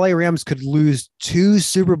the LA Rams could lose 2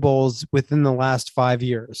 Super Bowls within the last 5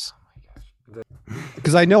 years.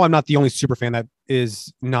 Because I know I'm not the only super fan that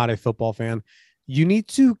is not a football fan. You need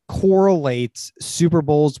to correlate Super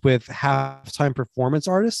Bowls with halftime performance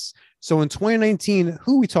artists. So in 2019,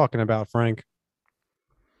 who are we talking about, Frank?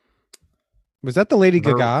 Was that the Lady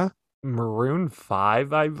Gaga? Maroon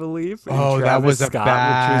 5, I believe. and Oh, that Travis was a Scott,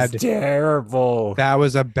 bad- which was terrible. That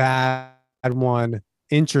was a bad one.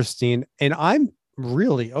 Interesting. And I'm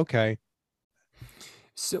really okay.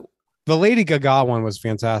 So The Lady Gaga one was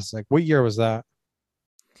fantastic. What year was that?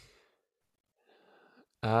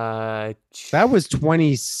 That was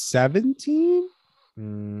 2017.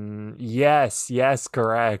 Yes,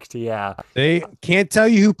 correct. Yeah. They can't tell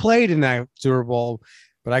you who played in that Super Bowl,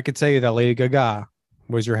 but I could tell you that Lady Gaga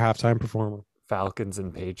was your halftime performer. Falcons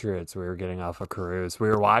and Patriots. We were getting off a cruise. We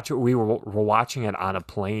were watching it on a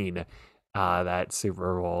plane, that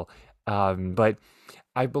Super Bowl. But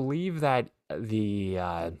I believe that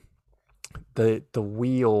the the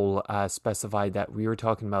wheel specified that we were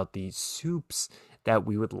talking about the soups that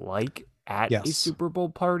we would like at a Yes. Super Bowl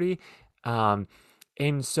party. And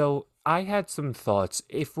so I had some thoughts.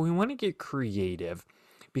 If we want to get creative,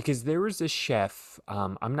 because there was a chef,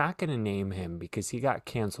 I'm not going to name him because he got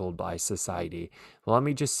canceled by society. Well, let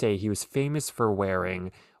me just say he was famous for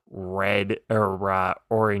wearing red or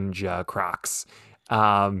orange Crocs.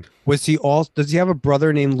 Does he have a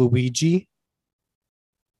brother named Luigi?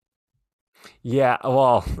 Yeah,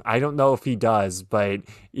 well, I don't know if he does, but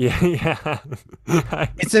yeah.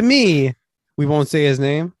 It's a me. We won't say his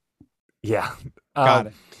name. Yeah. Got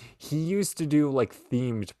it. He used to do like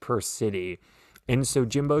themed per city. And so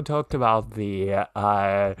Jimbo talked about the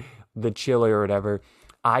chili or whatever.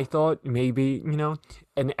 I thought maybe,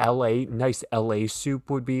 an nice LA soup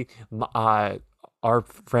would be our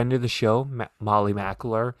friend of the show, Molly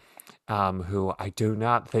Mackler, who I do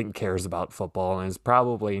not think cares about football and is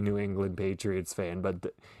probably a New England Patriots fan,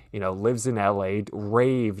 but lives in LA,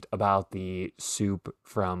 raved about the soup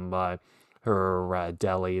from her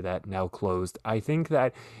deli that now closed. I think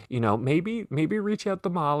that maybe reach out to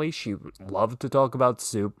Molly. She would love to talk about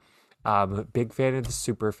soup. Big fan of the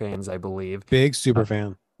super fans, I believe. Big super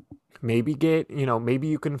fan. Maybe maybe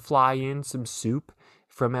you can fly in some soup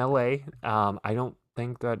from LA. I don't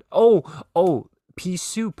think that. Oh, Pea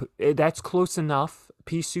Soup. That's close enough.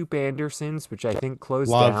 Pea Soup Anderson's, which I think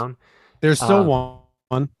closed down. There's still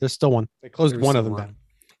one. There's still one. They closed There's one of still them one. down.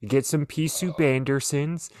 You get some Pea Soup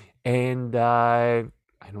Anderson's, and I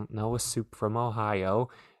don't know, a soup from Ohio.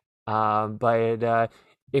 But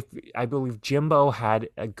if I believe Jimbo had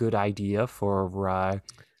a good idea for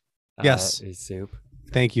Yes. a soup.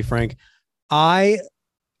 Thank you, Frank.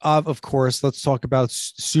 Of course, let's talk about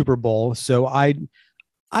Super Bowl. So I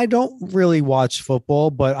don't really watch football,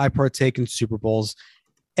 but I partake in Super Bowls.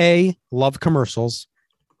 A, love commercials.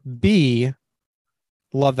 B,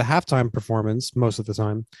 love the halftime performance most of the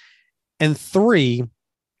time. And 3,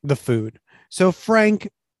 the food. So Frank,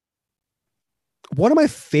 one of my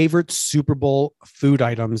favorite Super Bowl food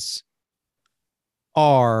items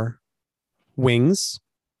are wings,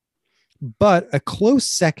 but a close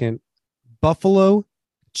second, buffalo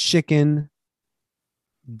chicken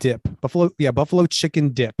dip. Buffalo chicken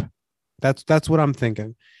dip. That's what I'm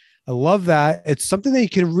thinking. I love that. It's something that you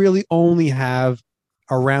can really only have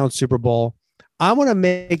around Super Bowl. I want to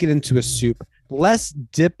make it into a soup, less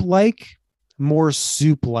dip like, more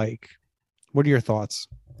soup like. What are your thoughts?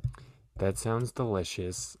 That sounds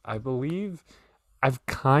delicious. I believe I've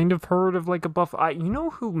kind of heard of like a buffalo. You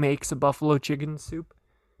know who makes a buffalo chicken soup?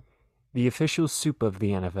 The official soup of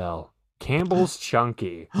the NFL, Campbell's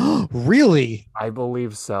Chunky. Really? I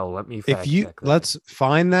believe so. Let me fact check that. Let's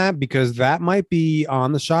find that, because that might be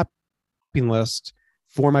on the shopping list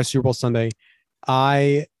for my Super Bowl Sunday.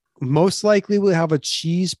 I most likely will have a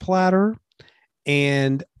cheese platter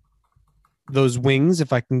and those wings,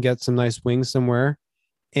 if I can get some nice wings somewhere.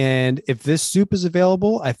 And if this soup is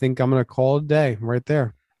available, I think I'm going to call it a day right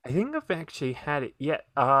there. I think I've actually had it yet.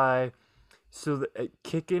 So the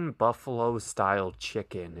kickin' buffalo style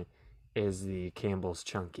chicken is the Campbell's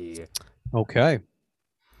Chunky. Okay.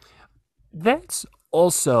 That's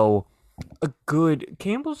also a good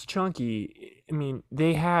Campbell's Chunky. I mean,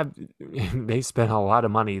 they spent a lot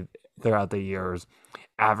of money throughout the years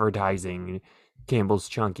advertising Campbell's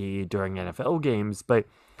Chunky during NFL games, but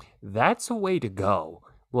that's a way to go.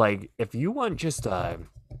 Like, if you want just a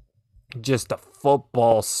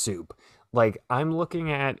football soup, like I'm looking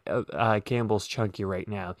at Campbell's Chunky right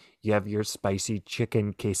now. You have your spicy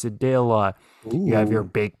chicken quesadilla. Ooh. You have your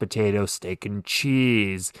baked potato, steak and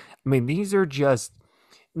cheese. I mean, these are just...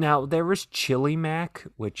 Now, there was chili mac,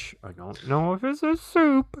 which I don't know if it's a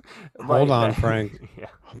soup. Hold on, Frank. Yeah.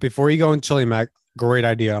 Before you go in chili mac, great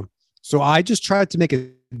idea. So I just tried to make a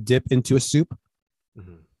dip into a soup.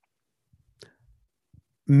 Mhm.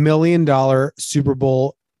 $1 million Super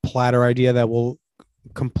Bowl platter idea that will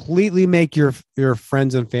completely make your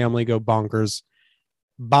friends and family go bonkers.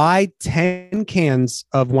 Buy 10 cans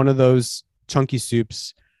of one of those chunky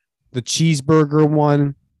soups, the cheeseburger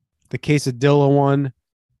one, the quesadilla one,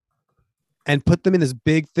 and put them in this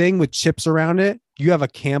big thing with chips around it. You have a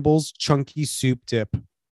Campbell's Chunky Soup dip.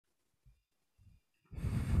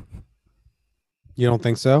 You don't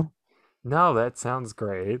think so? No, that sounds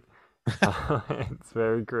great. It's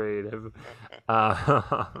very creative.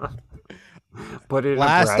 Put it in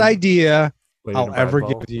Last a bread, idea put it in I'll a bread ever bowl.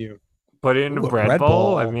 give to you. Put it in a Ooh, a bread bread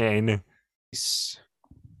bowl. I bowl. mean, Nice.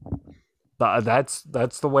 that's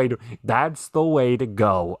the way to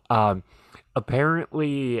go.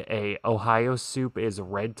 Apparently, a Ohio soup is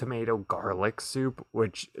red tomato garlic soup,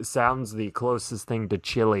 which sounds the closest thing to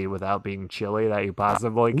chili without being chili that you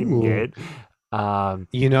possibly can Ooh. get.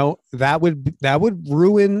 You know, that would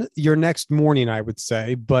ruin your next morning, I would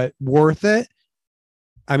say, but worth it.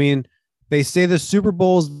 I mean, they say the Super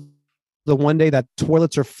Bowl's the one day that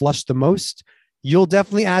toilets are flushed the most. You'll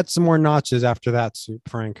definitely add some more notches after that soup,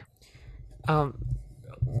 Frank.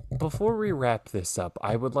 Before we wrap this up,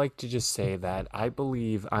 I would like to just say that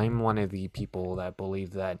I'm one of the people that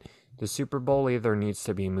believe that the Super Bowl either needs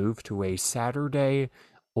to be moved to a Saturday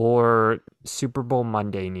or Super Bowl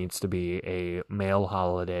Monday needs to be a male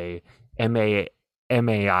holiday, MAIL,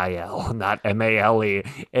 not MALE,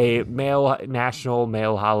 a national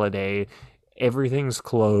male holiday. Everything's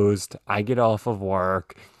closed. I get off of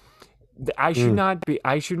work. I should not,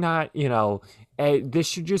 this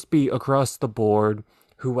should just be across the board.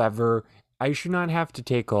 Whoever, I should not have to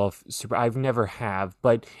take off. I've never have,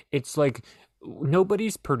 but it's like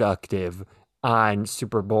nobody's productive on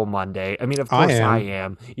Super Bowl Monday. I mean, of course I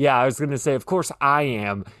am. Yeah, I was going to say, of course I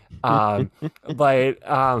am. But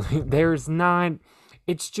there's not,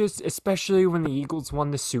 it's just, especially when the Eagles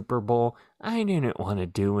won the Super Bowl, I didn't want to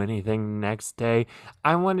do anything the next day.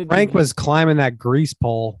 Frank was climbing that grease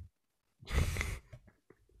pole.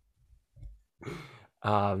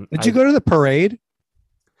 Did you go to the parade?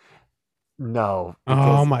 No.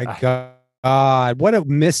 Oh my God. What a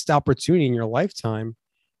missed opportunity in your lifetime.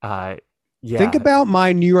 Yeah. Think about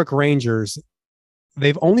my New York Rangers.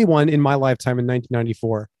 They've only won in my lifetime in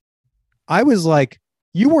 1994. I was like,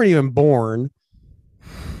 you weren't even born.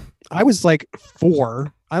 I was like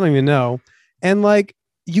 4. I don't even know. And like,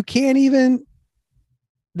 you can't even,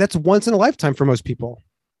 that's once in a lifetime for most people.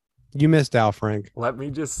 You missed out, Frank. Let me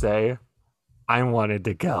just say, I wanted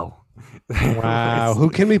to go. Wow. Who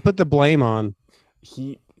can we put the blame on?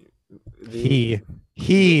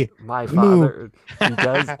 My father,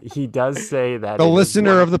 he does say that the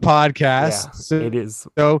listener of the podcast. Yeah, so, it is.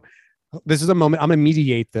 So this is a moment. I'm going to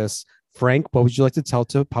mediate this. Frank, what would you like to tell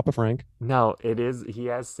to Papa Frank? No, it is. He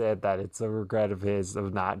has said that it's a regret of his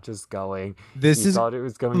of not just going. He thought it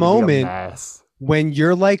was going moment to be a mess. When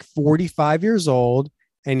you're like 45 years old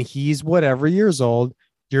and he's whatever years old,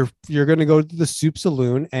 you're going to go to the soup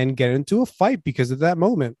saloon and get into a fight because of that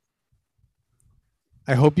moment.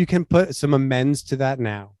 I hope you can put some amends to that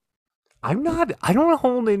now. I don't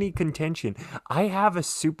hold any contention. I have a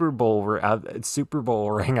Super Bowl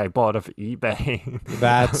ring I bought off eBay.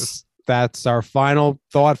 That's our final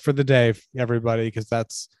thought for the day, everybody,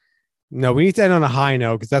 because we need to end on a high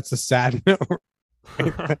note because that's a sad note.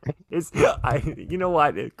 You know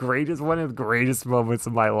what? One of the greatest moments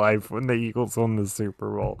of my life when the Eagles won the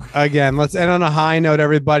Super Bowl. Again, let's end on a high note,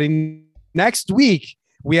 everybody. Next week,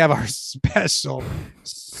 we have our special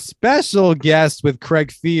guest with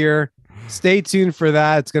Craig Fear. Stay tuned for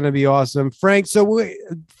that. It's going to be awesome. Frank, so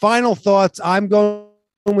final thoughts. I'm going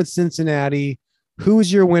with Cincinnati.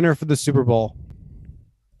 Who's your winner for the Super Bowl?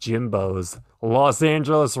 Jimbo's Los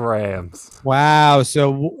Angeles Rams. Wow.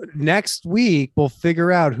 So next week, we'll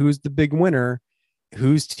figure out who's the big winner,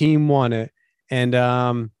 whose team won it. And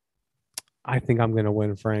I think I'm going to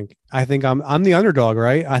win, Frank. I think I'm the underdog,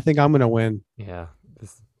 right? I think I'm going to win. Yeah.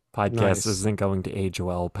 This podcast isn't going to age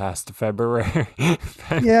well past February.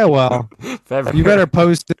 Yeah, well, February. You better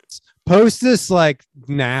post this like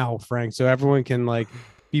now, Frank, so everyone can like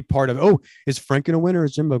be part of it. Oh, is Frank going to win or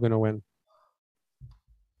is Jimbo going to win?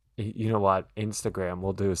 You know what? Instagram,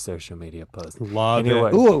 we'll do a social media post. Love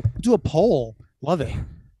it. Ooh, do a poll. Love it.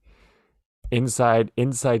 Inside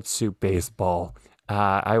Soup Baseball.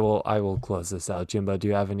 I will close this out. Jimbo, do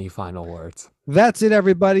you have any final words? That's it,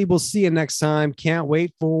 everybody. We'll see you next time. Can't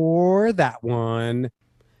wait for that one.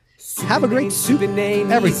 Have a great soup.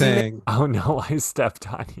 Everything. Oh no, I stepped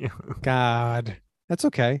on you. God, that's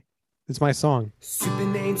okay. It's my song. Super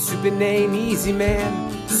name, easy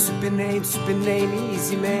man. Super name,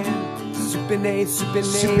 easy man. Super name, easy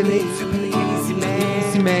man.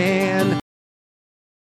 Easy man.